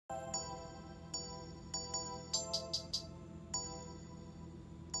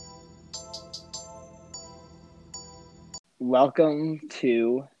Welcome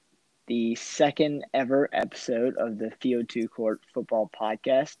to the second ever episode of the Field 2 Court Football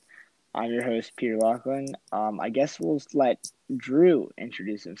Podcast. I'm your host, Peter Lachlan. I guess we'll let Drew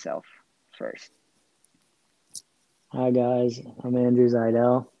introduce himself first. Hi, guys. I'm Andrew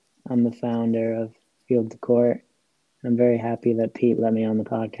Zidell. I'm the founder of Field 2 Court. I'm very happy that Pete let me on the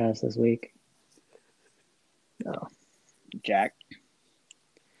podcast this week. Jack.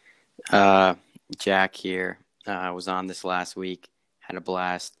 Jack here. I was on this last week. Had a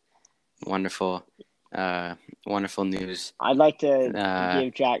blast. Wonderful news. I'd like to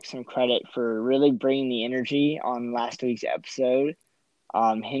give Jack some credit for really bringing the energy on last week's episode.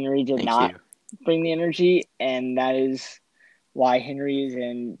 Henry did not bring the energy, and that is why Henry is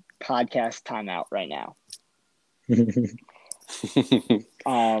in podcast timeout right now.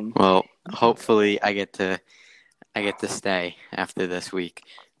 Well, hopefully I get to stay after this week,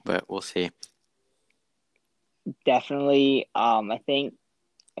 but we'll see. Definitely. I think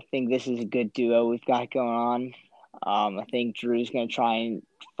this is a good duo we've got going on. I think Drew's going to try and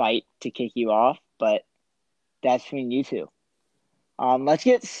fight to kick you off, but that's between you two. Let's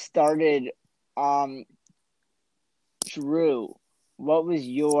get started. Drew, what was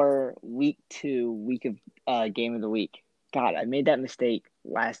your week of game of the week? God, I made that mistake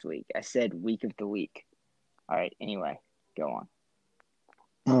last week. I said week of the week. All right, anyway, go on.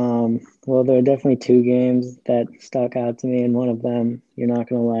 Well, there are definitely two games that stuck out to me, and one of them you're not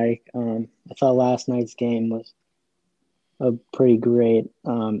going to like. I thought last night's game was pretty great,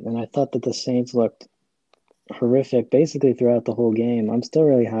 and I thought that the Saints looked horrific basically throughout the whole game. I'm still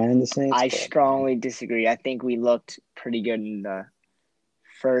really high on the Saints. I strongly disagree. I think we looked pretty good in the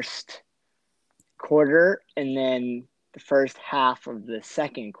first quarter, and then the first half of the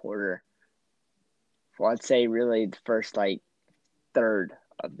second quarter. Well, I'd say really the first third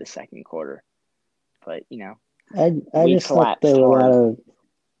of the second quarter, but I just thought there were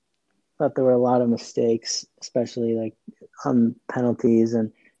a lot of mistakes, especially on penalties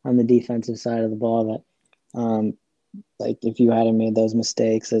and on the defensive side of the ball. That if you hadn't made those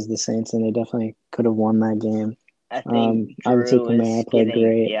mistakes as the Saints, then they definitely could have won that game. I think Kamara played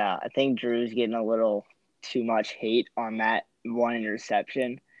great. Yeah, I think Drew's getting a little too much hate on that one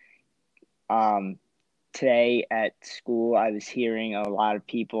interception. Today at school, I was hearing a lot of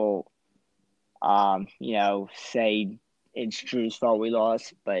people, say it's Drew's fault we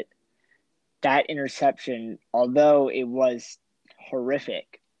lost. But that interception, although it was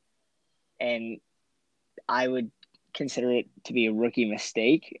horrific, and I would consider it to be a rookie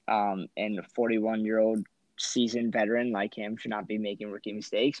mistake, and a 41-year-old seasoned veteran like him should not be making rookie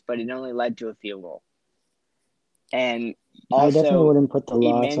mistakes, but it only led to a field goal. And also, I definitely wouldn't put the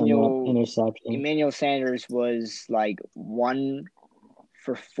loss on that interception. Emmanuel Sanders was 1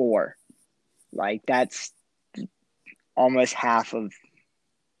 for 4. That's almost half of,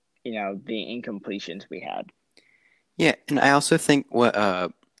 the incompletions we had. Yeah, and I also think what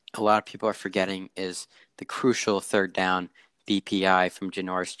a lot of people are forgetting is the crucial third down DPI from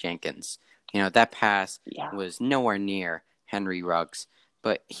Janoris Jenkins. That pass was nowhere near Henry Ruggs,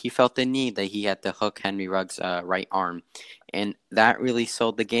 but he felt the need that he had to hook Henry Ruggs' right arm. And that really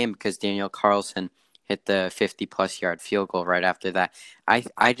sold the game because Daniel Carlson hit the 50-plus yard field goal right after that.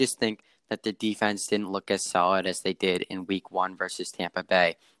 I just think that the defense didn't look as solid as they did in Week 1 versus Tampa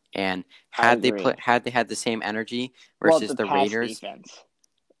Bay. And had they had the same energy versus the Raiders, defense,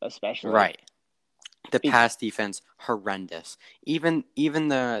 especially right. The pass defense, horrendous. Even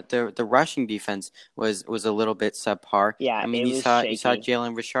the rushing defense was a little bit subpar. Yeah, I mean, you saw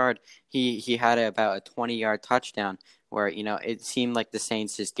Jalen Richard. He had about a 20-yard touchdown where it seemed like the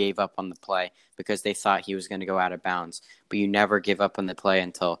Saints just gave up on the play because they thought he was going to go out of bounds. But you never give up on the play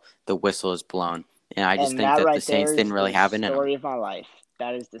until the whistle is blown. And I just think that the Saints didn't really have it in them. Story of my life.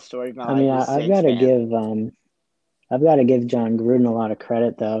 That is the story of my life. I mean, I've got to give John Gruden a lot of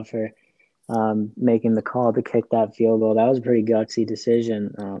credit though for making the call to kick that field goal. That was a pretty gutsy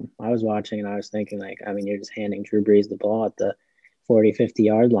decision. I was watching and I was thinking you're just handing Drew Brees the ball at the 40,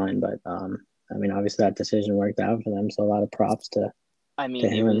 50-yard line. But, obviously that decision worked out for them. So a lot of props to him.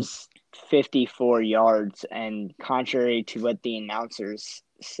 It was 54 yards. And contrary to what the announcers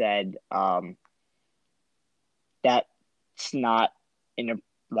said, that's not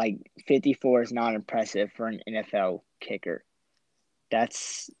 54 is not impressive for an NFL kicker.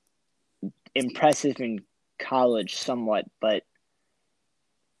 That's impressive in college somewhat, but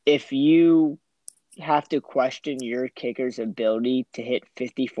if you have to question your kicker's ability to hit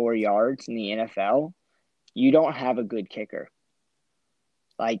 54 yards in the NFL, you don't have a good kicker.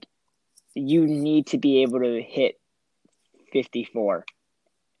 You need to be able to hit 54.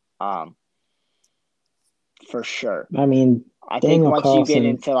 for sure. I mean, I think Daniel once you get Carlson.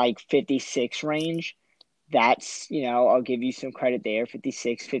 into like 56 range, that's, I'll give you some credit there,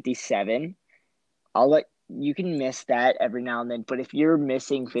 56, 57. You can miss that every now and then, but if you're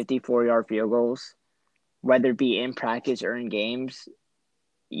missing 54-yard field goals, whether it be in practice or in games,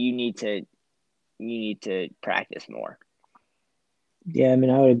 you need to practice more. Yeah, I mean,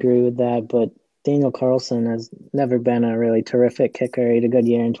 I would agree with that, but Daniel Carlson has never been a really terrific kicker. He had a good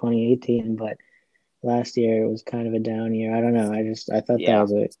year in 2018, but last year it was kind of a down year. I don't know. I thought that Yeah.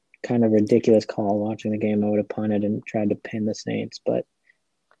 was a kind of ridiculous call watching the game. I would have punted and tried to pin the Saints, but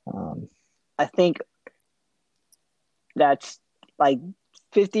I think that's like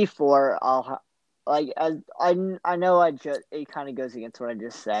 54. I know it kind of goes against what I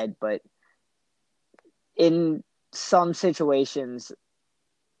just said, but in some situations,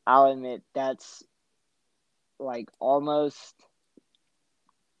 I'll admit that's like almost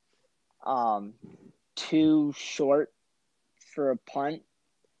too short for a punt,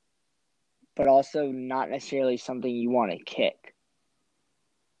 but also not necessarily something you want to kick.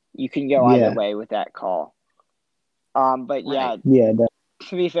 You can go either way with that call. But yeah,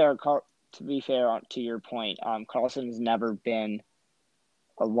 to be fair, to your point, Carlson's never been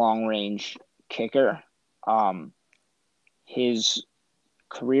a long range kicker. His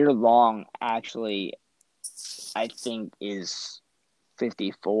career long actually, I think, is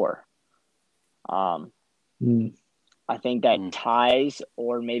 54. I think that ties,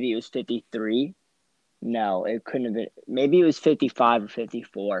 or maybe it was 53. No, it couldn't have been. Maybe it was 55 or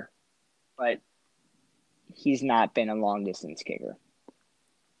 54, but he's not been a long distance kicker.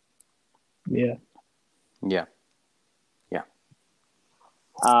 Yeah.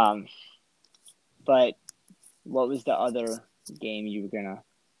 But what was the other game you were gonna?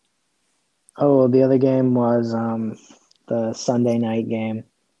 Oh, the other game was the Sunday night game.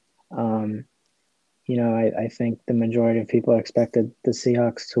 I think the majority of people expected the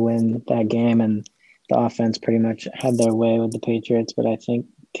Seahawks to win that game, and the offense pretty much had their way with the Patriots. But I think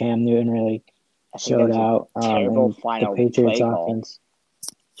Cam Newton really showed out. Terrible and the Patriots play offense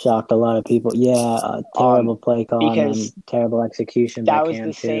shocked a lot of people. Yeah, terrible play call and then terrible execution by Cam too. That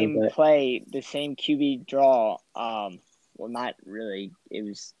was the same play, the same QB draw. Well, not really. It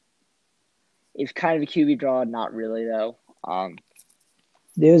was kind of a QB draw, not really though.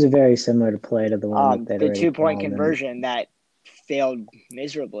 It was a very similar play to the one that the 2-point conversion that failed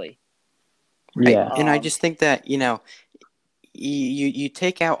miserably. Right. Yeah, and I just think that you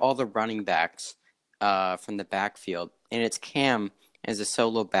take out all the running backs from the backfield, and it's Cam as a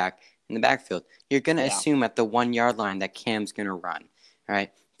solo back in the backfield. You're gonna assume at the 1 yard line that Cam's gonna run,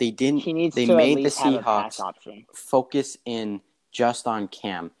 right? They didn't. They made the Seahawks focus in just on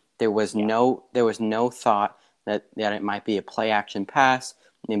Cam. There was no thought that it might be a play action pass,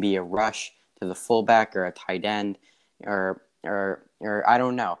 maybe a rush to the fullback or a tight end, or I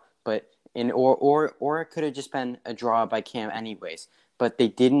don't know, but. Or it could have just been a draw by Cam anyways. But they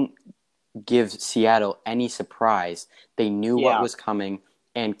didn't give Seattle any surprise. They knew what was coming.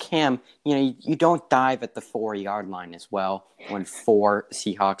 And Cam, you don't dive at the 4 yard line as well when 4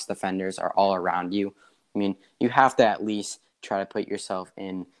 Seahawks defenders are all around you. I mean, you have to at least try to put yourself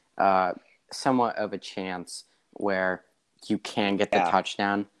in somewhat of a chance where you can get the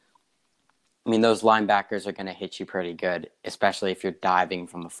touchdown. I mean, those linebackers are going to hit you pretty good, especially if you're diving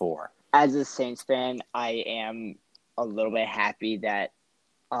from the 4. As a Saints fan, I am a little bit happy that,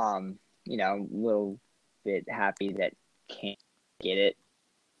 little bit happy that can't get it.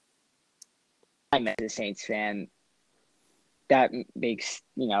 I'm as a Saints fan, that makes,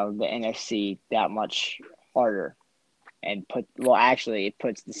 the NFC that much harder. And it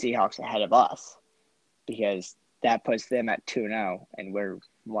puts the Seahawks ahead of us because that puts them at 2-0 and we're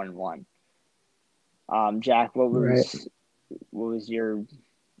 1-1. Jack, what was your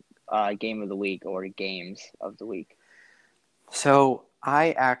game of the week or games of the week? So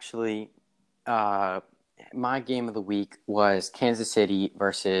I actually, my game of the week was Kansas City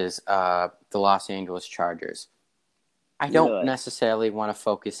versus the Los Angeles Chargers. I don't necessarily want to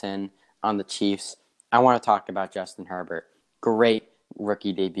focus in on the Chiefs. I want to talk about Justin Herbert. Great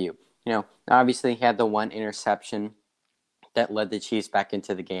rookie debut. Obviously he had the one interception that led the Chiefs back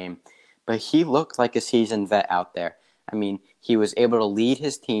into the game, but he looked like a seasoned vet out there. I mean, he was able to lead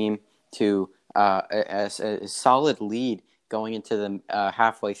his team to a solid lead going into the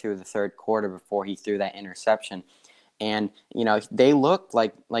halfway through the third quarter before he threw that interception. And, they looked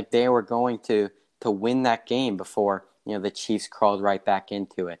like they were going to win that game before, the Chiefs crawled right back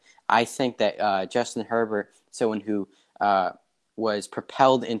into it. I think that Justin Herbert, someone who was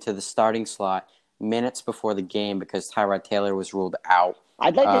propelled into the starting slot minutes before the game because Tyrod Taylor was ruled out,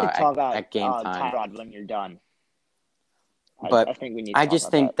 I'd like to talk about at game time. Tyrod when you're done. But I think we need to I talk just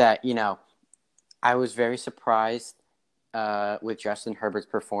about think that. I was very surprised with Justin Herbert's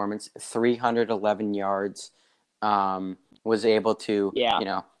performance. 311 yards, was able to,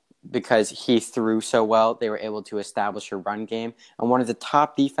 because he threw so well, they were able to establish a run game. And one of the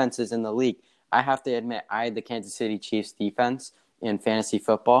top defenses in the league. I have to admit, I had the Kansas City Chiefs defense in fantasy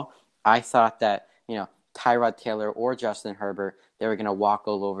football. I thought that, Tyrod Taylor or Justin Herbert, they were going to walk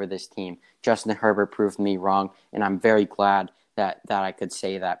all over this team. Justin Herbert proved me wrong, and I'm very glad that I could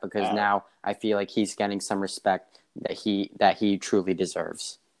say that, because now I feel like he's getting some respect that he truly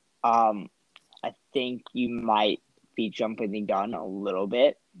deserves. I think you might be jumping the gun a little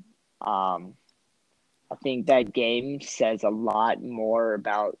bit. I think that game says a lot more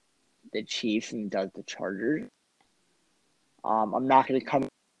about the Chiefs than does the Chargers. I'm not going to come,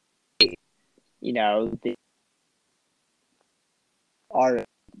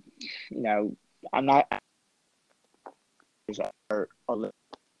 I'm not are a little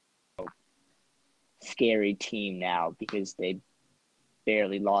scary team now because they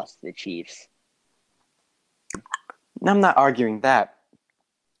barely lost to the Chiefs. I'm not arguing that.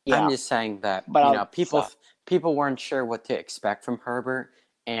 Yeah. I'm just saying that people weren't sure what to expect from Herbert,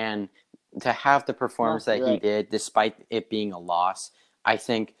 and to have the performance he did, despite it being a loss, I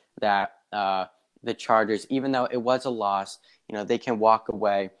think that the Chargers, even though it was a loss, they can walk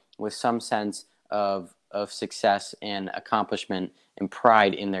away with some sense of success and accomplishment and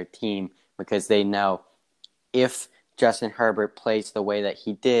pride in their team, because they know if Justin Herbert plays the way that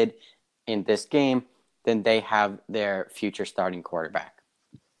he did in this game, then they have their future starting quarterback.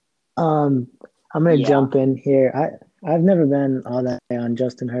 I'm going to jump in here. I've never been all that high on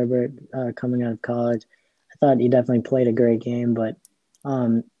Justin Herbert coming out of college. I thought he definitely played a great game, but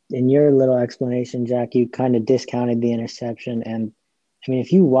in your little explanation, Jack, you kind of discounted the interception. And I mean,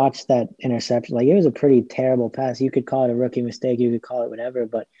 if you watch that interception, it was a pretty terrible pass. You could call it a rookie mistake, you could call it whatever,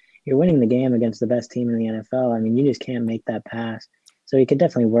 but you're winning the game against the best team in the NFL. I mean, you just can't make that pass. So he could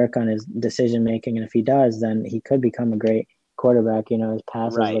definitely work on his decision making, and if he does, then he could become a great quarterback. His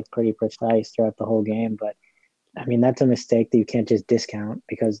passes look pretty precise throughout the whole game, but I mean, that's a mistake that you can't just discount,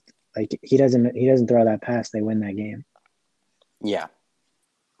 because he doesn't throw that pass, they win that game. Yeah.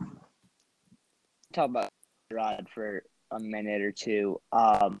 Talk about Rod for a minute or two.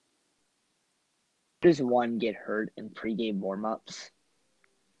 Does one get hurt in pregame warmups?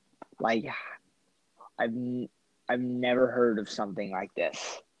 I've never heard of something like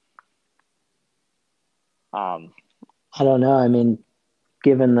this. I don't know. I mean,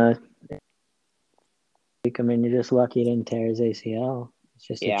 given you're just lucky he didn't tear his ACL. It's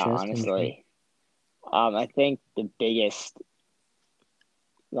just a chest honestly. injury. I think the biggest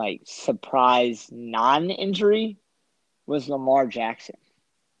surprise non-injury was Lamar Jackson.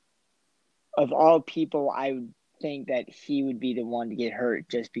 Of all people, I would think that he would be the one to get hurt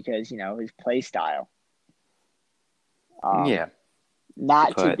just because, his play style.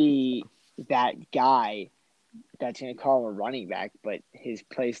 Not to be that guy that's going to call him a running back, but his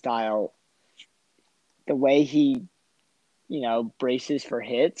play style, the way he, braces for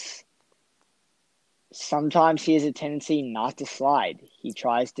hits, sometimes he has a tendency not to slide. He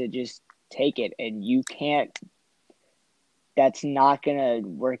tries to just take it, and you can't. That's not going to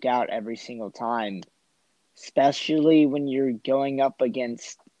work out every single time, especially when you're going up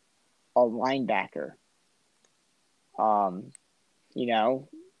against a linebacker. I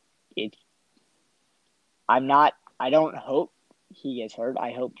don't hope he gets hurt.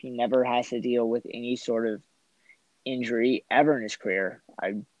 I hope he never has to deal with any sort of injury ever in his career.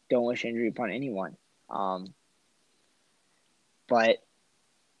 I don't wish injury upon anyone. But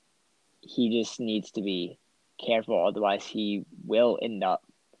he just needs to be careful, otherwise he will end up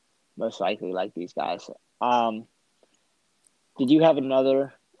most likely like these guys. Did you have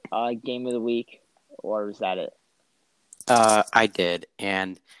another game of the week, or was that it? I did,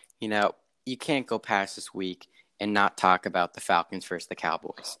 and you can't go past this week and not talk about the Falcons versus the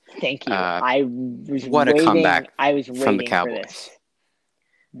Cowboys. Thank you. I was waiting from the Cowboys. For this.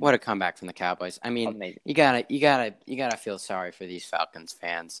 What a comeback from the Cowboys! I mean, amazing. you gotta feel sorry for these Falcons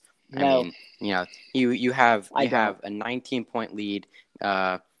fans. No. I mean, you have a 19-point lead,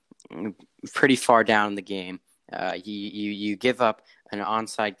 pretty far down in the game. You give up an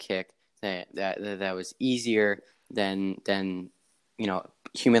onside kick that was easier than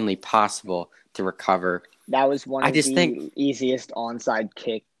humanly possible to recover. That was one of the easiest onside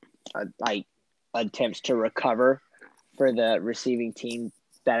kick attempts to recover for the receiving team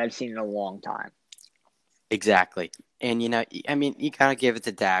that I've seen in a long time. Exactly. And, you got to give it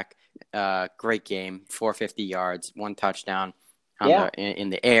to Dak. Great game, 450 yards, 1 touchdown. in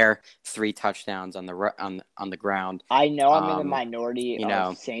the air, 3 touchdowns on the ground. I know I'm in the minority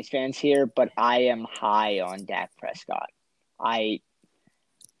of Saints fans here, but I am high on Dak Prescott. I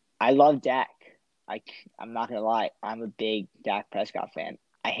love Dak. I'm not gonna lie. I'm a big Dak Prescott fan.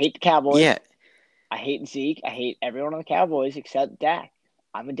 I hate the Cowboys. Yeah. I hate Zeke. I hate everyone on the Cowboys except Dak.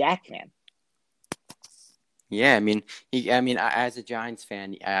 I'm a Dak fan. Yeah, I mean, as a Giants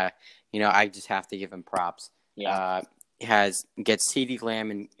fan, I just have to give him props. Yeah. Gets CeeDee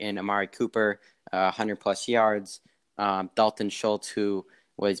Lamb and Amari Cooper 100+ yards. Dalton Schultz, who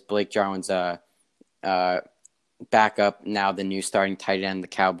was Blake Jarwin's backup, now the new starting tight end, the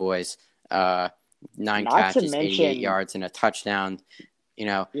Cowboys. 9 catches, 88 yards, and a touchdown.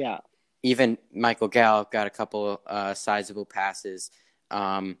 Yeah. Even Michael Gallup got a couple sizable passes.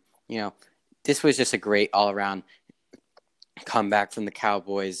 This was just a great all-around comeback from the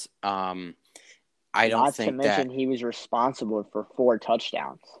Cowboys. I don't think Not to mention he was responsible for 4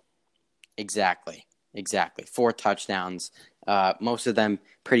 touchdowns. Exactly. 4 touchdowns. Most of them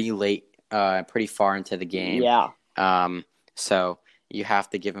pretty late, pretty far into the game. Yeah. So you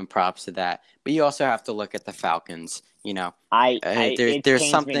have to give him props to that. But you also have to look at the Falcons. There's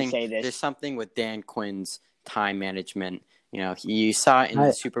something with Dan Quinn's time management. You saw it in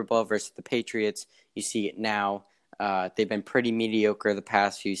the Super Bowl versus the Patriots. You see it now. They've been pretty mediocre the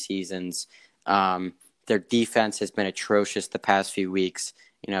past few seasons. Their defense has been atrocious the past few weeks.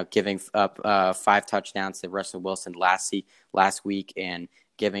 Giving up 5 touchdowns to Russell Wilson last week and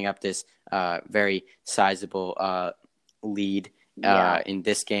giving up this very sizable lead in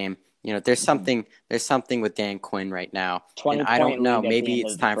this game. There's something with Dan Quinn right now, and I don't know. Maybe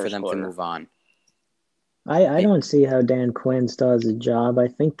it's time for them to move on. I don't see how Dan Quinn still has a job. I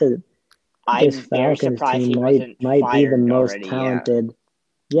think that this Falcons team might be the most talented.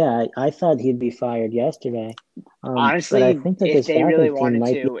 Yeah, I thought he'd be fired yesterday. Honestly, but I think that if they really wanted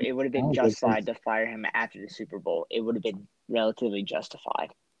to, it would have been justified to fire him after the Super Bowl. It would have been relatively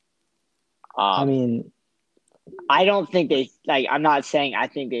justified. I mean, I don't think I'm not saying I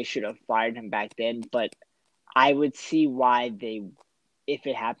think they should have fired him back then, but I would see why if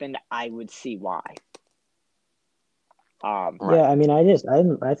it happened, I would see why. Yeah, I mean,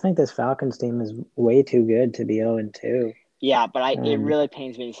 I think this Falcons team is way too good to be 0-2. Yeah, but it really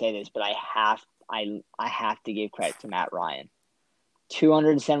pains me to say this, but I have to give credit to Matt Ryan.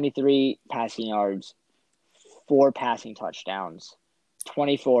 273 passing yards, 4 passing touchdowns,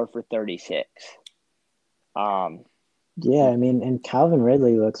 24 for 36. Yeah, I mean, and Calvin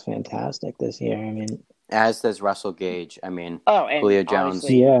Ridley looks fantastic this year. I mean, as does Russell Gage. I mean, and Julio Jones.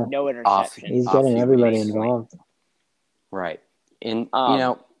 Yeah, no interception. He's getting everybody involved. Right, and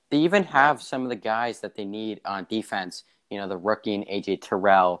they even have some of the guys that they need on defense. The rookie and AJ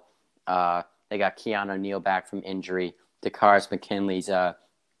Terrell. They got Keanu Neal back from injury. DeCarlos McKinley's a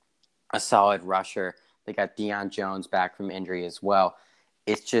solid rusher. They got Deion Jones back from injury as well.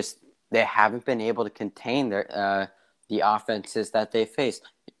 It's just they haven't been able to contain the offenses that they faced.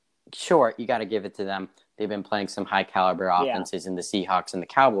 Sure, you got to give it to them. They've been playing some high caliber offenses in the Seahawks and the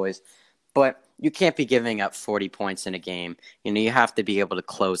Cowboys, but you can't be giving up 40 points in a game. You have to be able to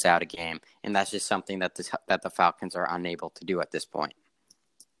close out a game, and that's just something that the Falcons are unable to do at this point.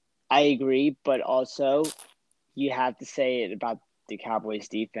 I agree, but also you have to say it about the Cowboys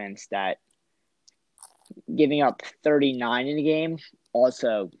defense that giving up 39 in a game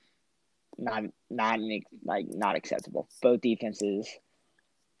also not acceptable. Both defenses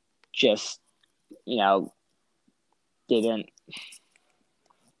just didn't.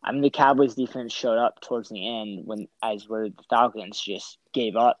 I mean, the Cowboys defense showed up towards the end where the Falcons just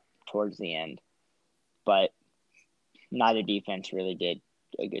gave up towards the end, but neither defense really did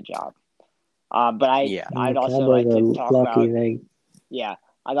a good job. But I'd also like to talk about.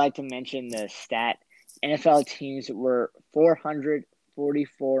 I'd like to mention the stat. NFL teams were 444-0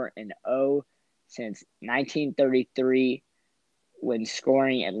 since 1933, when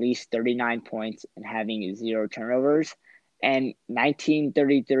scoring at least 39 points and having 0 turnovers. And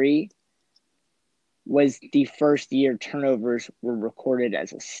 1933 was the first year turnovers were recorded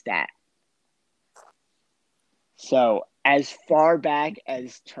as a stat. So as far back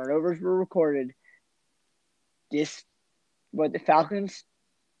as turnovers were recorded, what the Falcons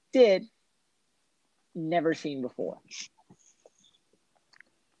did, never seen before.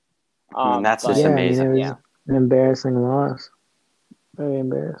 That's just amazing. It was an embarrassing loss. Very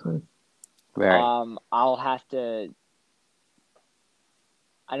embarrassing. Very. I'll have to.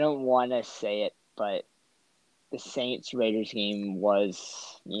 I don't want to say it, but the Saints-Raiders game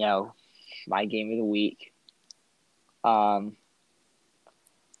was, my game of the week.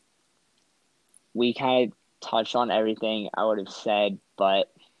 We kind of touched on everything I would have said,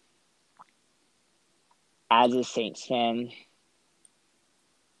 but as a Saints fan,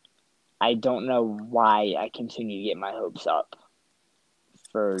 I don't know why I continue to get my hopes up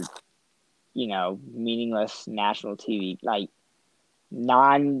for, meaningless national TV, like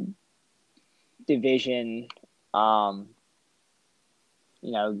non-division,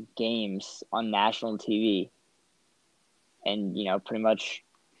 games on national TV. And, pretty much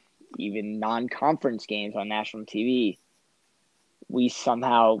even non-conference games on national TV, we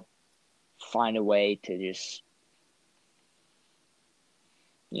somehow find a way to just,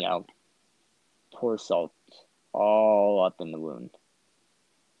 pour salt all up in the wound.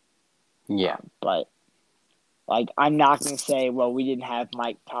 Yeah. But, I'm not going to say, well, we didn't have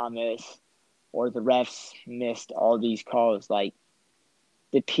Mike Thomas or the refs missed all these calls. Like,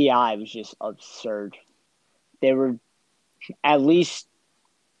 the PI was just absurd. There were at least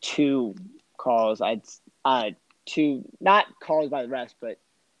two calls. Two, not calls by the refs, but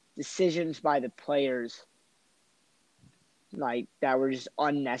decisions by the players, that were just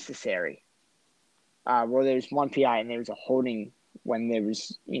unnecessary. Where there's one PI and there was a holding when there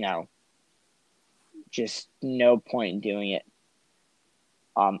was, just no point in doing it.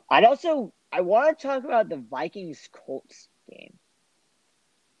 I want to talk about the Vikings-Colts game.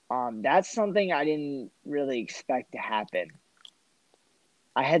 That's something I didn't really expect to happen.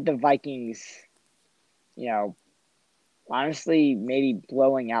 I had the Vikings, honestly, maybe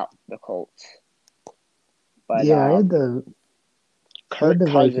blowing out the Colts. But yeah, I had the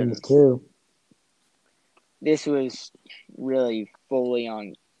Vikings too. This was really fully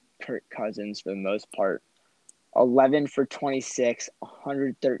on Kirk Cousins for the most part. 11 for 26,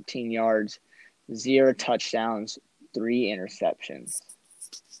 113 yards, 0 touchdowns, 3 interceptions.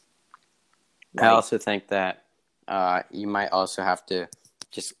 I also think that you might also have to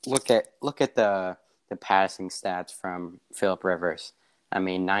just look at the passing stats from Phillip Rivers. I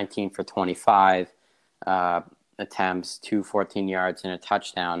mean, 19 for 25 attempts, 214 yards and a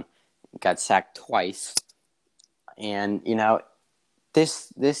touchdown. Got sacked twice, and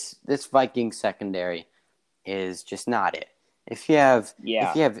this Vikings secondary is just not it.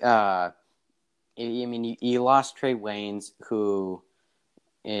 You lost Trey Waynes, who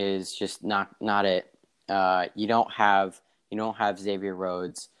is just not it. You don't have Xavier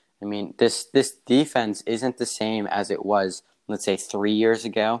Rhodes. I mean, this defense isn't the same as it was, let's say, 3 years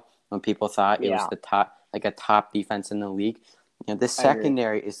ago when people thought it was a top defense in the league. This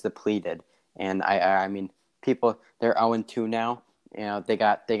secondary is depleted, and I mean, people, they're 0-2 now. They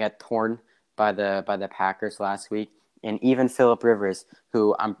got torn by the Packers last week, and even Phillip Rivers,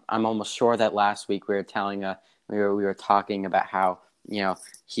 who I'm almost sure that last week we were talking about how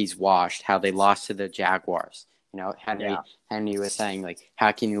he's washed, how they lost to the Jaguars. Henry was saying, like,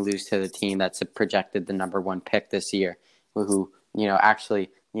 how can you lose to the team that's projected the number 1 pick this year, who actually,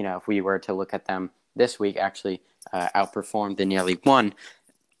 if we were to look at them this week, actually outperformed and nearly won.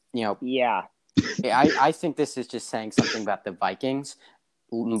 Yeah. I think this is just saying something about the Vikings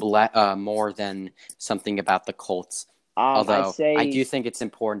more than something about the Colts. Although I do think it's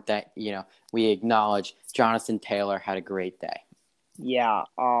important that we acknowledge Jonathan Taylor had a great day. Yeah,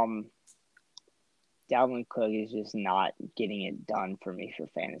 Dalvin Cook is just not getting it done for me for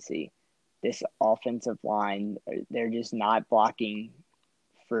fantasy. This offensive line, they're just not blocking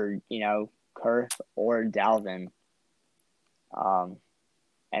for Kirk or Dalvin. And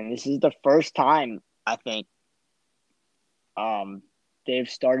this is the first time, I think, they've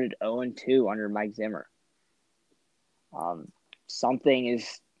started 0-2 under Mike Zimmer. Something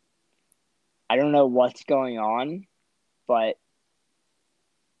is, I don't know what's going on, but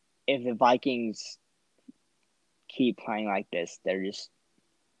if the Vikings keep playing like this, they're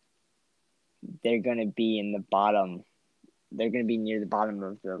going to be in the bottom. They're going to be near the bottom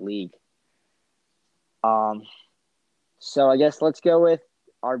of the league. So I guess let's go with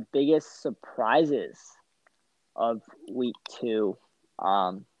our biggest surprises of week 2.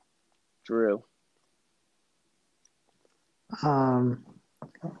 Drew.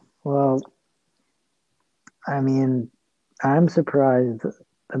 Well, I mean, I'm surprised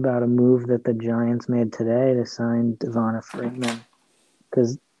about a move that the Giants made today to sign Devonta Freeman,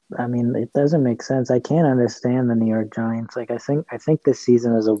 because I mean, it doesn't make sense. I can't understand the New York Giants. I think this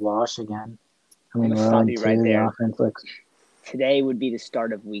season is a wash again. I mean, we're on 2. The offense looks. Today would be the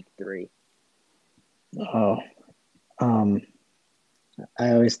start of week 3. Oh, I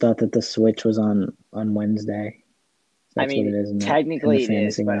always thought that the switch was on Wednesday. That's what it is. Technically it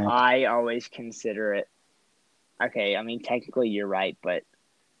is, but I always consider it. Okay, I mean, technically you're right, but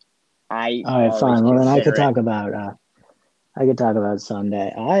all right, fine. Well, then I could talk about I could talk about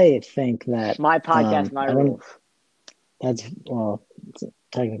Sunday. I think that My podcast, my I don't. rules. That's well, it's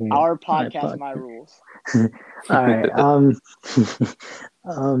technically Our my podcast, podcast. my rules. All right.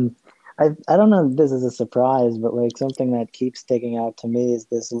 I don't know if this is a surprise, but like something that keeps sticking out to me is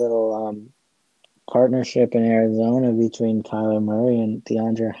this little partnership in Arizona between Kyler Murray and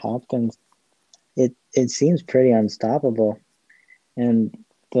DeAndre Hopkins. It seems pretty unstoppable, and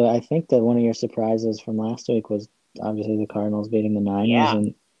I think that one of your surprises from last week was obviously the Cardinals beating the Niners, Yeah.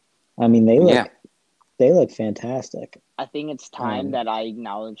 and I mean Yeah. they look fantastic. I think it's time that I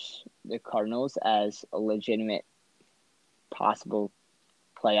acknowledge the Cardinals as a legitimate possible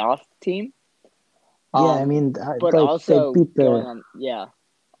playoff team. Yeah, I mean, but like also they beat going on,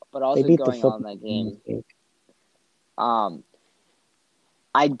 but also the going on football that team this game. week.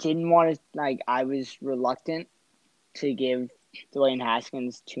 I didn't want to I was reluctant to give Dwayne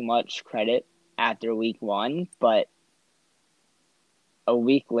Haskins too much credit after week 1, but a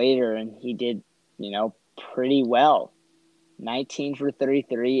week later and he did, pretty well. 19 for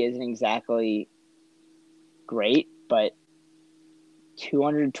 33 isn't exactly great, but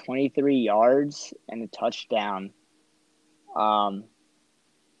 223 yards and a touchdown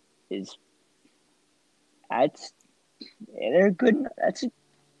is they're good.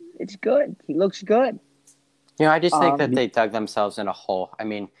 It's good. He looks good. I just think that they dug themselves in a hole. I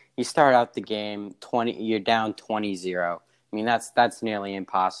mean, you start out the game you're down 20-0. I mean, that's nearly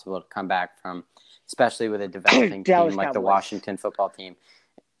impossible to come back from, especially with a developing team like the Washington football team.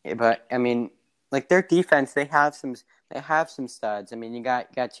 But I mean, like their defense, they have some studs. I mean, you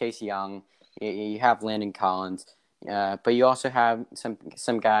got Chase Young, you have Landon Collins, but you also have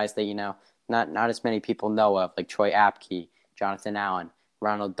some guys that not as many people know of, like Troy Apke, Jonathan Allen,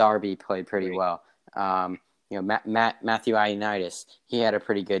 Ronald Darby played pretty well. Matthew Ioannidis, he had a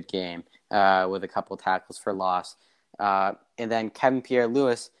pretty good game with a couple tackles for loss. And then Kevin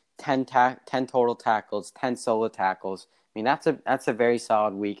Pierre-Louis, 10 total tackles, 10 solo tackles. I mean, that's a very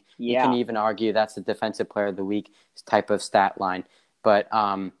solid week. Yeah. You can even argue that's a defensive player of the week type of stat line. But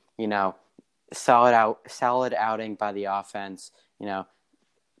solid outing by the offense.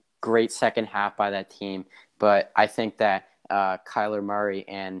 Great second half by that team. But I think that Kyler Murray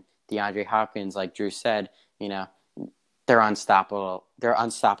and DeAndre Hopkins, like Drew said, they're unstoppable. They're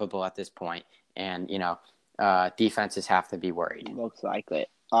unstoppable at this point, and defenses have to be worried. Looks like it.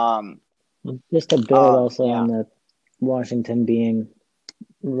 Just to build on the Washington being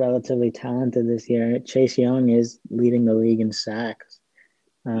relatively talented this year, Chase Young is leading the league in sacks.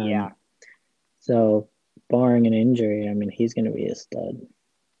 So, barring an injury, I mean, he's going to be a stud.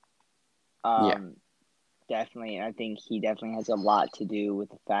 Definitely. I think he definitely has a lot to do with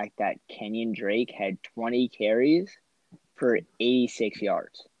the fact that Kenyon Drake had 20 carries for 86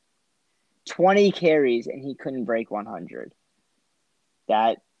 yards. 20 carries, and he couldn't break 100.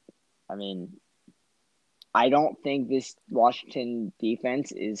 I don't think this Washington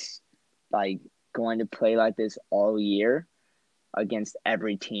defense is going to play like this all year against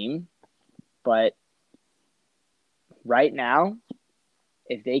every team. But right now,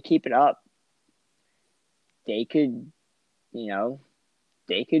 if they keep it up, they could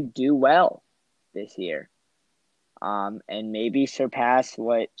do well this year. And maybe surpass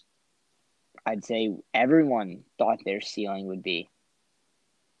what I'd say everyone thought their ceiling would be.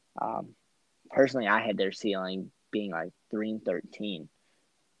 Personally, I had their ceiling being 3-13.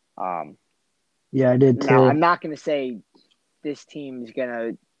 Yeah, I did too. Now, I'm not going to say this team is going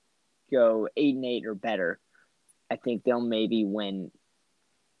to go 8-8 or better. I think they'll maybe win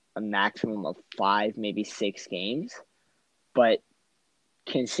a maximum of 5, maybe 6 games. But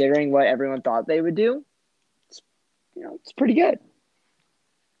considering what everyone thought they would do, it's pretty good.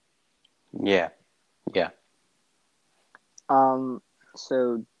 Yeah.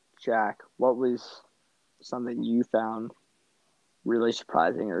 So, Jack, what was something you found really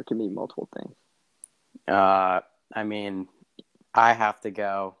surprising, or it can be multiple things? I mean, I have to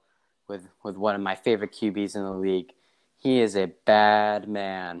go with one of my favorite QBs in the league. He is a bad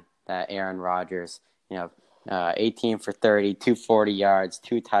man, that Aaron Rodgers. 18 for 30, 240 yards,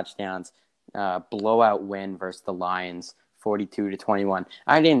 2 touchdowns, blowout win versus the Lions, 42-21.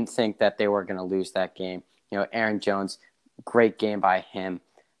 I didn't think that they were going to lose that game. Aaron Jones, great game by him.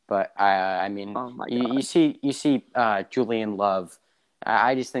 But you see Julian Love.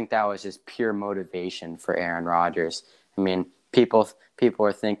 I just think that was just pure motivation for Aaron Rodgers. I mean, people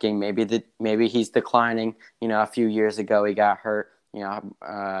are thinking maybe he's declining. A few years ago he got hurt.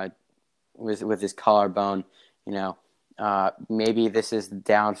 With his collarbone. Maybe this is the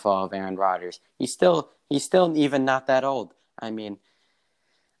downfall of Aaron Rodgers. He's still even not that old. I mean,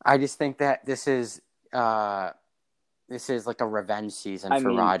 I just think that this is this is like a revenge season I for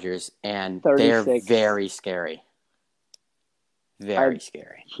mean, Rodgers, and 36. they're very scary. Very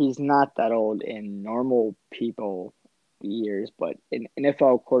scary. He's not that old in normal people years, but in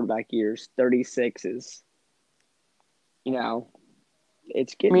NFL quarterback years, 36 is,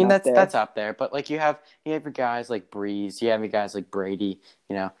 it's I getting mean, up there. that's up there, but like you have your guys like Breeze, you have your guys like Brady,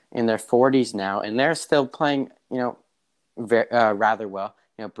 in their 40s now, and they're still playing, rather well.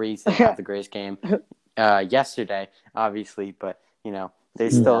 Breeze didn't have the greatest game yesterday, obviously, but they're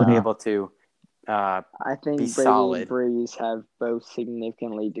still able to I think be Brady solid. and Breeze have both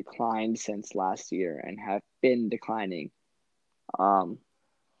significantly declined since last year and have been declining.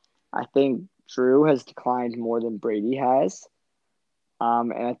 I think Drew has declined more than Brady has.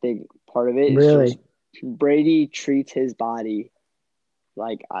 And I think part of it is just Brady treats his body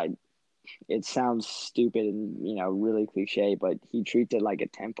like it sounds stupid and, really cliche, but he treats it like a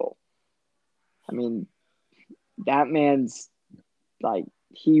temple. I mean, that man's like,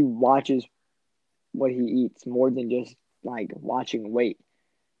 he watches what he eats more than just like watching weight.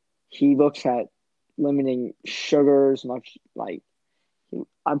 He looks at limiting sugars, much like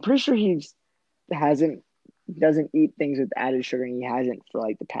I'm pretty sure doesn't eat things with added sugar, and he hasn't for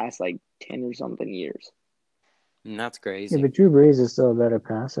like the past like 10 or something years. And that's crazy. Yeah, but Drew Brees is still a better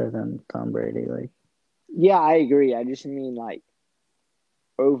passer than Tom Brady. Yeah, I agree. I just mean like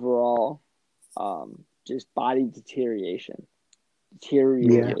overall, just body deterioration.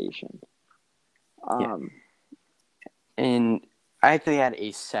 Yeah. And I actually had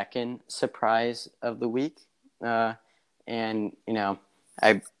a second surprise of the week, and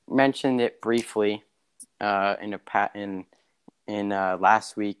I mentioned it briefly in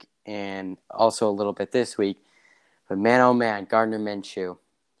last week and also a little bit this week. But man, oh man, Gardner Minshew,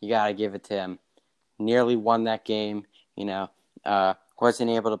 you gotta give it to him. Nearly won that game. Wasn't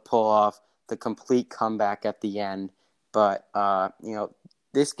able to pull off the complete comeback at the end, but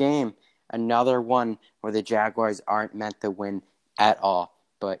this game, another one where the Jaguars aren't meant to win at all.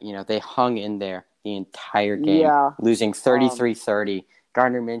 But they hung in there the entire game, losing 33-30.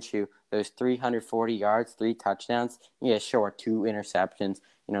 Gardner Minshew, those 340 yards, 3 touchdowns. Yeah, sure, 2 interceptions.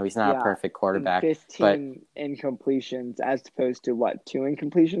 He's not a perfect quarterback. 15 incompletions as opposed to 2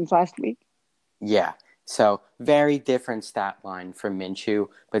 incompletions last week? Yeah. So very different stat line from Minshew,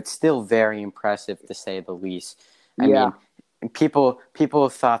 but still very impressive to say the least. I mean, people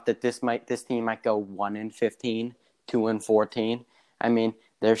have thought that this team might go 1-15, 2-14. I mean,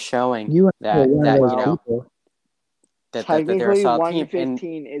 they're showing that they're a solid team. Technically,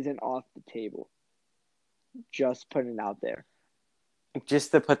 1-15 isn't off the table. Just putting it out there.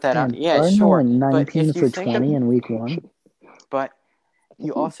 Just to put that out, yeah, sure. 19 for 20 in week 1. But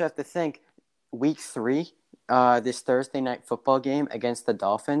you also have to think, week 3, this Thursday night football game against the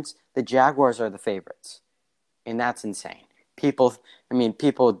Dolphins, the Jaguars are the favorites, and that's insane. People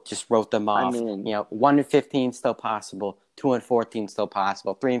just wrote them off. 1-15 still possible, 2-14 still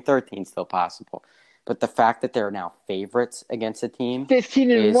possible, 3-13 still possible. But the fact that they're now favorites against a team,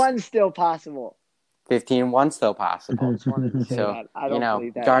 15-1 still possible. 15-1 still possible. So I don't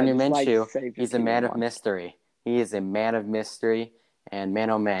believe that. Gardner Minshew, he's a man of mystery. He is a man of mystery, and man,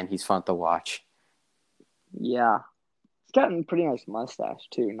 oh man, he's fun to watch. Yeah, he's gotten a pretty nice mustache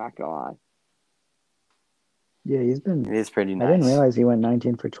too. Not gonna lie. Yeah, he's been. It is pretty nice. I didn't realize he went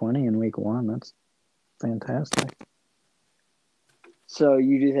 19 for 20 in week 1. That's fantastic. So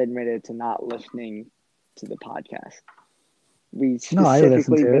you just admitted to not listening to the podcast. We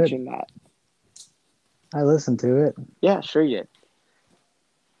specifically mentioned that. I listened to it. Yeah, sure you did.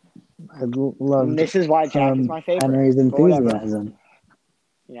 I loved. This is why Jack is my favorite. Henry's enthusiasm.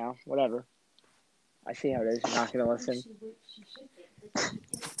 Whatever. I see how it is. You're not going to listen.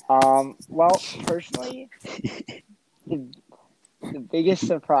 Well, personally, the biggest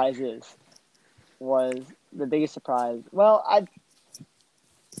surprise. Well,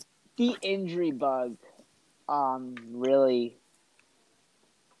 the injury bug, really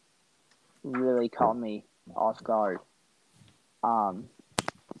caught me off guard. I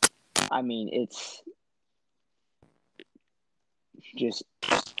mean, it's just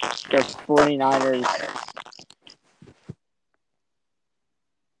the 49ers.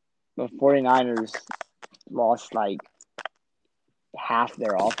 The 49ers lost like half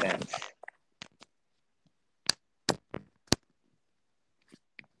their offense.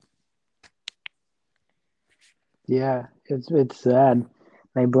 Yeah, it's sad.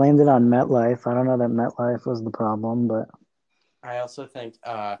 They blamed it on MetLife. I don't know that MetLife was the problem, but I also think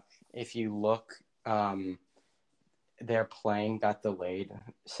if you look, their plane got delayed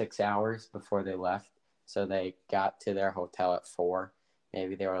 6 hours before they left, so they got to their hotel at 4.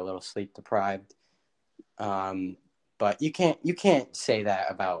 Maybe they were a little sleep deprived. But you can't say that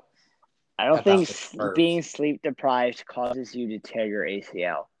about I don't think the Spurs. being sleep deprived causes you to tear your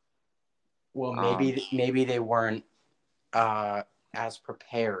ACL. Well, maybe they weren't as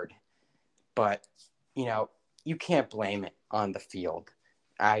prepared, but you can't blame it on the field.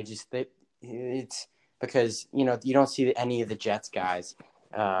 It's because you don't see any of the Jets guys,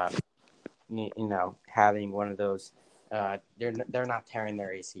 having one of those. They're not tearing their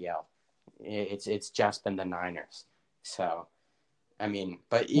ACL. It's just been the Niners. So, I mean,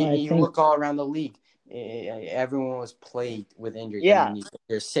 but you look all around the league. Everyone was plagued with injuries. Yeah, I mean,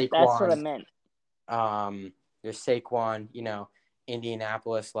 there's Saquon. That's what I meant. There's Saquon.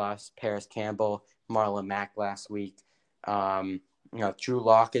 Indianapolis lost Paris Campbell, Marlon Mack last week. Drew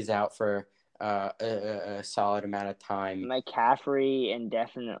Lock is out for a solid amount of time. McCaffrey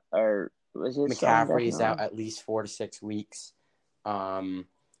indefinite, or was it McCaffrey is out at least 4 to 6 weeks.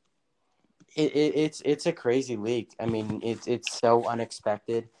 It's a crazy league. I mean, it's so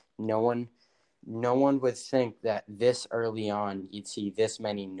unexpected. No one would think that this early on you'd see this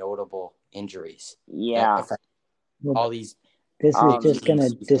many notable injuries. Yeah. All these. This is just going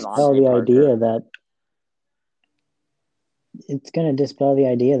to dispel the idea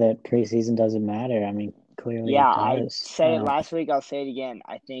that preseason doesn't matter. I mean, clearly it does. I said it last week. I'll say it again.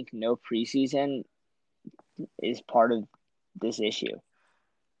 I think no preseason is part of this issue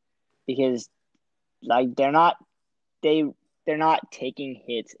because, they're not taking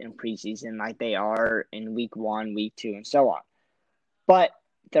hits in preseason like they are in week 1, week 2, and so on. But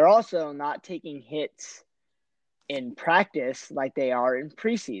they're also not taking hits in practice like they are in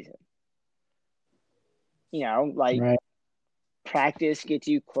preseason. Right. Practice gets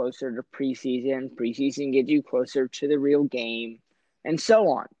you closer to preseason gets you closer to the real game, and so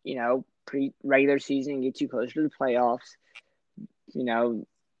on. Regular season gets you closer to the playoffs,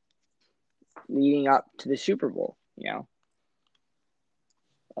 leading up to the Super Bowl,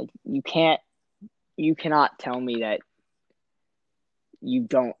 you cannot tell me that you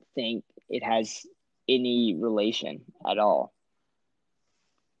don't think it has any relation at all.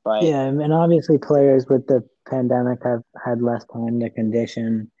 But yeah, and obviously players with the pandemic have had less time to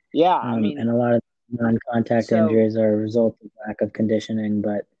condition. Yeah, and a lot of non-contact injuries are a result of lack of conditioning.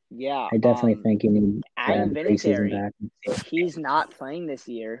 But yeah, I definitely think you need Adam preseason back. He's not playing this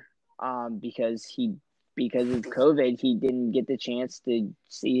year, because of COVID, he didn't get the chance to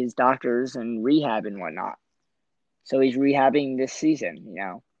see his doctors and rehab and whatnot. So he's rehabbing this season,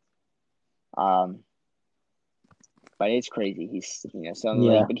 But it's crazy. He's, still in the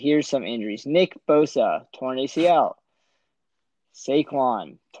league. But here's some injuries. Nick Bosa, torn ACL.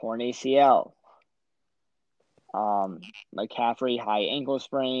 Saquon, torn ACL. McCaffrey, high ankle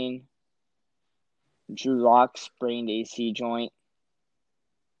sprain. Drew Lock, sprained AC joint.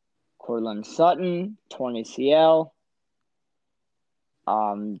 Courtland Sutton, torn ACL.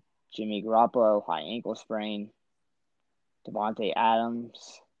 Jimmy Garoppolo, high ankle sprain. Devontae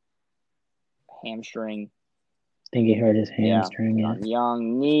Adams, hamstring. I think he hurt his hamstring. Yeah.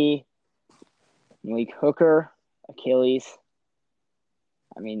 Young, knee. Malik Hooker, Achilles.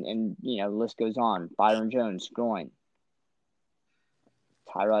 I mean, and, the list goes on. Byron Jones, groin.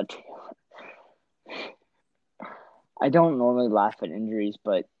 Tyrod Taylor. I don't normally laugh at injuries,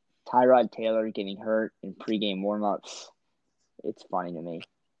 but Tyrod Taylor getting hurt in pregame warmups, it's funny to me.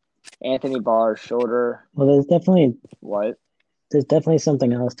 Anthony Barr, shoulder. Well, there's definitely what? There's definitely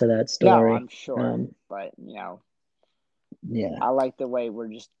something else to that story. No, I'm sure, but yeah, I like the way we're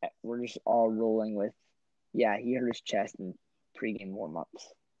just all rolling with. Yeah, he hurt his chest in pregame warmups,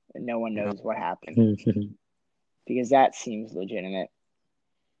 and no one knows what happened because that seems legitimate.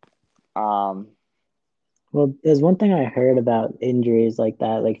 Well, there's one thing I heard about injuries like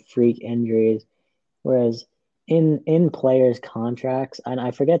that, like freak injuries, whereas in players' contracts, and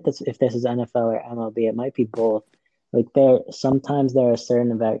I forget if this is NFL or MLB, it might be both. Like sometimes there are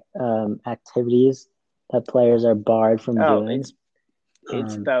certain activities that players are barred from doing.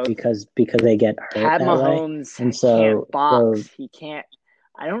 It's both because they get hurt. Pat Mahomes and so can't box. He can't.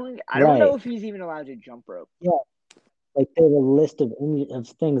 I don't know if he's even allowed to jump rope. Yeah. Like there's a list of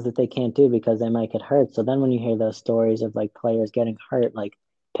things that they can't do because they might get hurt. So then when you hear those stories of like players getting hurt, like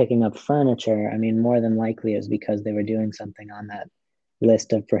picking up furniture, I mean, more than likely is because they were doing something on that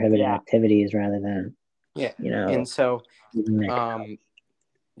list of prohibited activities rather than, And so,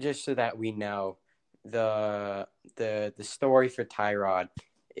 just so that we know, the story for Tyrod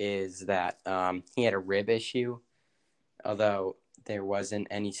is that he had a rib issue, although there wasn't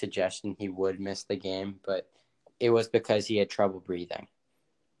any suggestion he would miss the game, but it was because he had trouble breathing.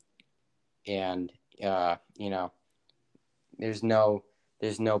 And, there's no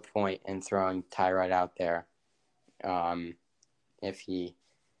point in throwing Tyrod out there if he,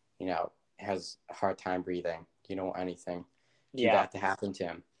 has a hard time breathing. You don't want anything to Yeah. that to happen to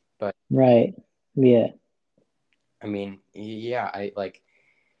him. But right, yeah, I mean, I like.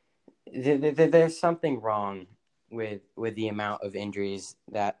 There's something wrong with the amount of injuries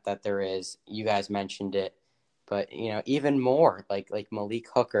that there is. You guys mentioned it, but even more like Malik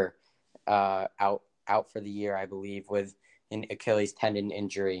Hooker, out for the year, I believe, with an Achilles tendon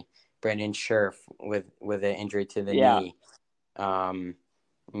injury. Brandon Scherf with an injury to the knee. I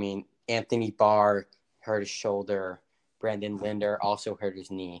mean, Anthony Barr hurt his shoulder. Brandon Linder also hurt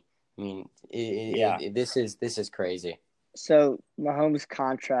his knee. I mean, this is crazy. So Mahomes'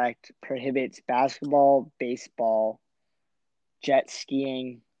 contract prohibits basketball, baseball, jet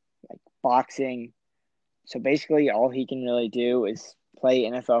skiing, like boxing. So basically, all he can really do is play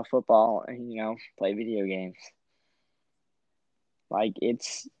NFL football and play video games. Like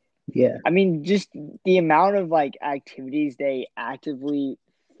yeah. I mean, just the amount of like activities they actively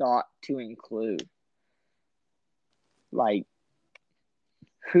thought to include. Like,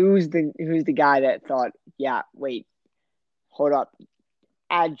 who's the guy that thought, yeah, wait, hold up,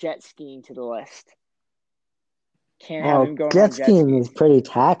 add jet skiing to the list. Can't have him going on jet jet skiing skis. is pretty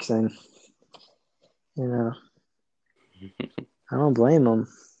taxing. I don't blame him.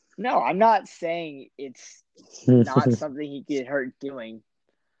 No, I'm not saying it's not something he get hurt doing,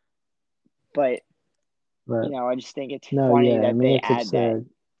 but I just think it's funny that they it's add absurd.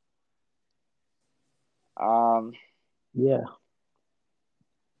 that. Yeah.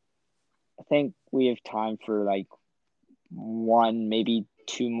 I think we have time for like one, maybe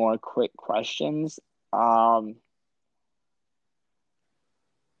two more quick questions. I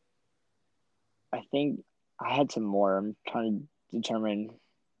think I had some more. I'm trying to determine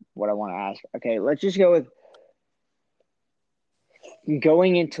what I want to ask. Okay, let's just go with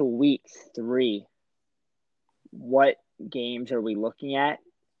going into week 3. What games are we looking at?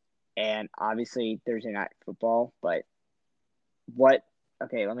 And obviously Thursday night football, but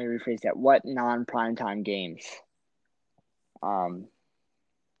okay, let me rephrase that. What non-primetime games are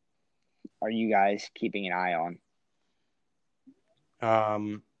you guys keeping an eye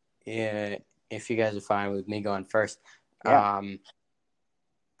on? Yeah, if you guys are fine with me going first. Yeah.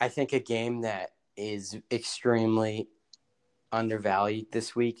 I think a game that is extremely undervalued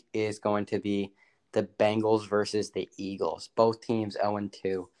this week is going to be the Bengals versus the Eagles. Both teams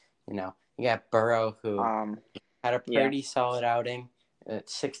 0-2. You got Burrow, who had a pretty solid outing,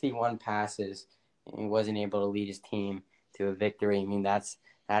 61 passes, and he wasn't able to lead his team to a victory. I mean, that's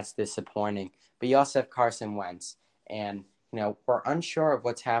disappointing. But you also have Carson Wentz, and we're unsure of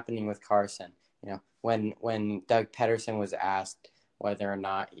what's happening with Carson. When Doug Peterson was asked whether or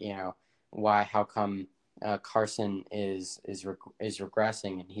not, how come Carson is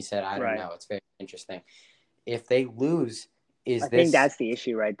regressing, and he said, I don't know. It's very interesting. If they lose, I think that's the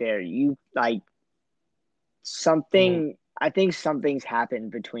issue right there. You like something. I think something's happened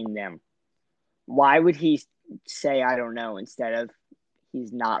between them. Why would he say I don't know instead of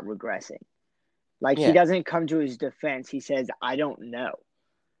he's not regressing? Like he doesn't come to his defense. He says I don't know.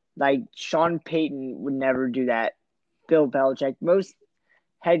 Like Sean Payton would never do that. Bill Belichick, most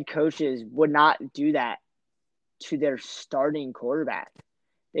head coaches would not do that to their starting quarterback.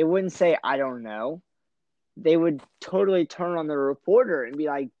 They wouldn't say I don't know. They would totally turn on the reporter and be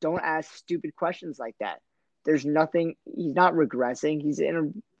like, don't ask stupid questions like that. There's nothing. He's not regressing. He's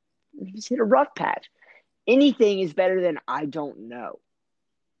in a rough patch. Anything is better than I don't know.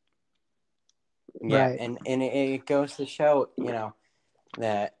 Yeah, right. and it goes to show,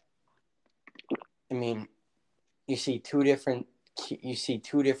 that, I mean, you see two different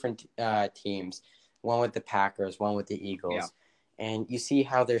teams, one with the Packers, one with the Eagles, and you see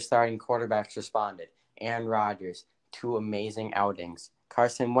how their starting quarterbacks responded. Aaron Rodgers, 2 amazing outings.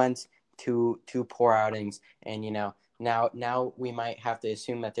 Carson Wentz, two poor outings, and now we might have to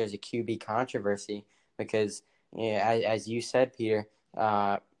assume that there's a QB controversy because, as you said, Peter,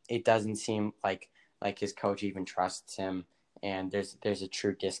 it doesn't seem like his coach even trusts him, and there's a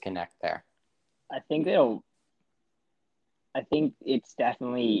true disconnect there. I think it's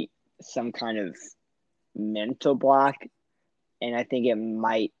definitely some kind of mental block, and I think it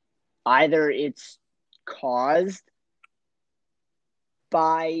might either it's caused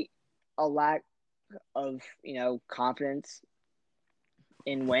by a lack of confidence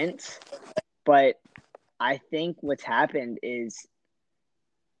in Wentz, but I think what's happened is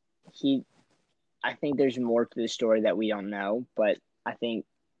I think there's more to the story that we don't know, but I think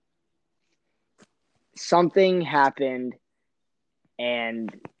something happened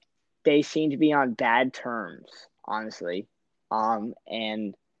and they seem to be on bad terms, honestly.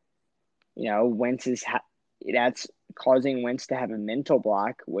 And Wentz is that's causing Wentz to have a mental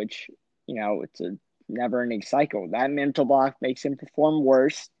block, which, it's a never-ending cycle. That mental block makes him perform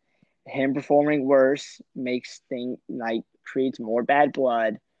worse. Him performing worse makes creates more bad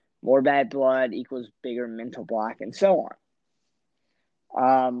blood. More bad blood equals bigger mental block, and so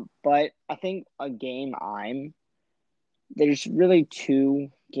on. But I think there's really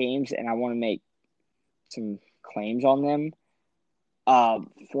two games, and I want to make some claims on them.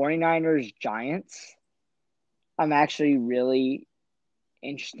 49ers Giants, I'm actually really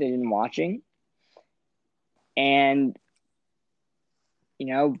interested in watching. And,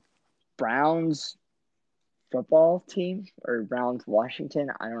 Browns football team or Browns Washington,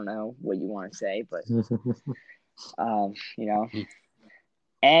 I don't know what you want to say, but,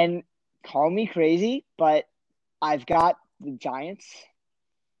 and call me crazy, but I've got the Giants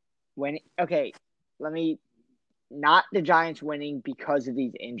winning. Okay, not the Giants winning because of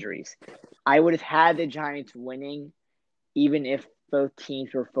these injuries. I would have had the Giants winning even if both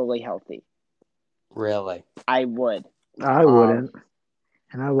teams were fully healthy. Really? I would. I wouldn't.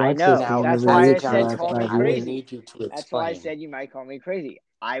 And I know. this game That's why I for the said last call me 5 crazy. years. Need you to That's why I said you might call me crazy.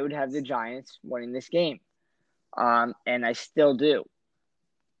 I would have the Giants winning this game. And I still do.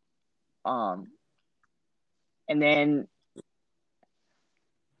 And then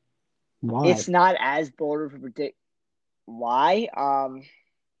Why? It's not as bold of a predict. Why?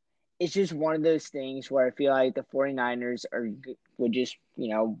 It's just one of those things where I feel like the 49ers would just,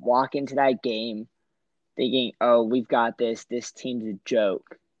 walk into that game thinking, oh, we've got this. This team's a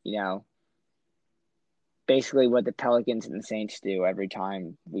joke, Basically what the Pelicans and the Saints do every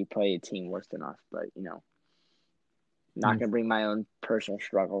time we play a team worse than us. But, not going to bring my own personal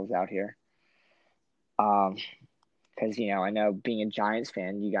struggles out here. Because, I know being a Giants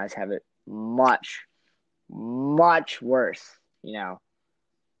fan, you guys have it much, much worse, because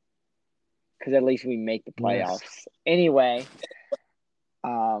at least we make the playoffs. Yes. Anyway,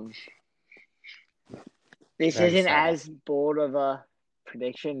 this isn't as bold of a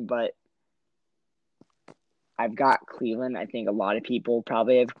prediction, but I've got Cleveland. I think a lot of people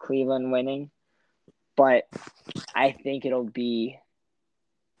probably have Cleveland winning, but I think it'll be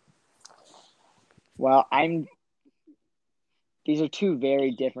these are two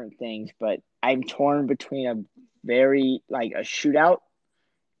very different things, but I'm torn between a shootout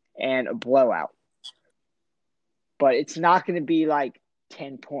and a blowout. But it's not going to be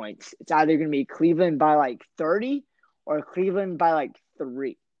 10 points. It's either going to be Cleveland by 30 or Cleveland by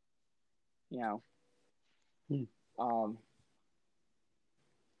 3.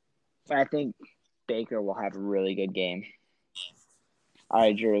 But I think Baker will have a really good game. All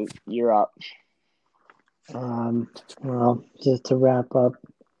right, Drew, you're up. Well, just to wrap up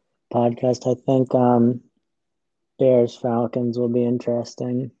podcast, I think Bears Falcons will be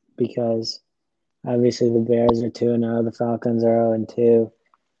interesting because obviously the Bears are 2-0, the Falcons are 0-2.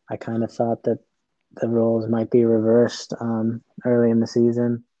 I kind of thought that the roles might be reversed early in the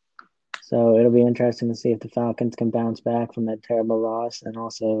season. So it'll be interesting to see if the Falcons can bounce back from that terrible loss, and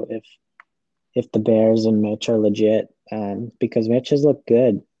also if the Bears and Mitch are legit, because Mitch has looked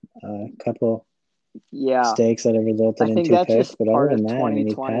good. A couple mistakes that have resulted in 2 picks, but other than that,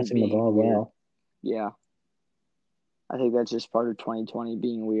 he's passing the ball weird. well. Yeah. I think that's just part of 2020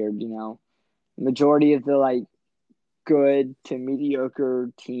 being weird, Majority of the good to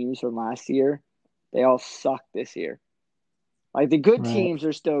mediocre teams from last year, they all suck this year. The good teams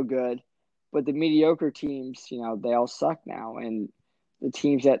are still good, but the mediocre teams, they all suck now. And the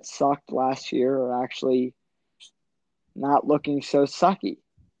teams that sucked last year are actually not looking so sucky.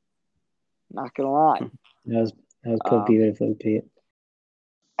 Not going to lie. That was put beautifully, Pete.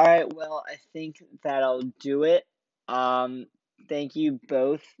 All right, well, I think that'll do it. Thank you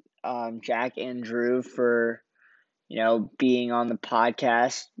both, Jack and Drew, for being on the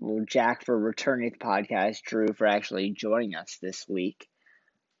podcast. Well, Jack for returning to the podcast, Drew for actually joining us this week.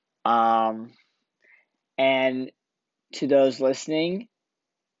 And to those listening,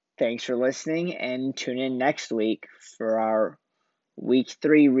 thanks for listening, and tune in next week for our week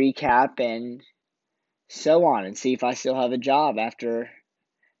 3 recap and so on, and see if I still have a job after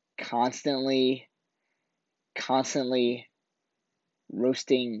constantly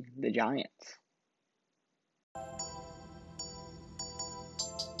roasting the Giants.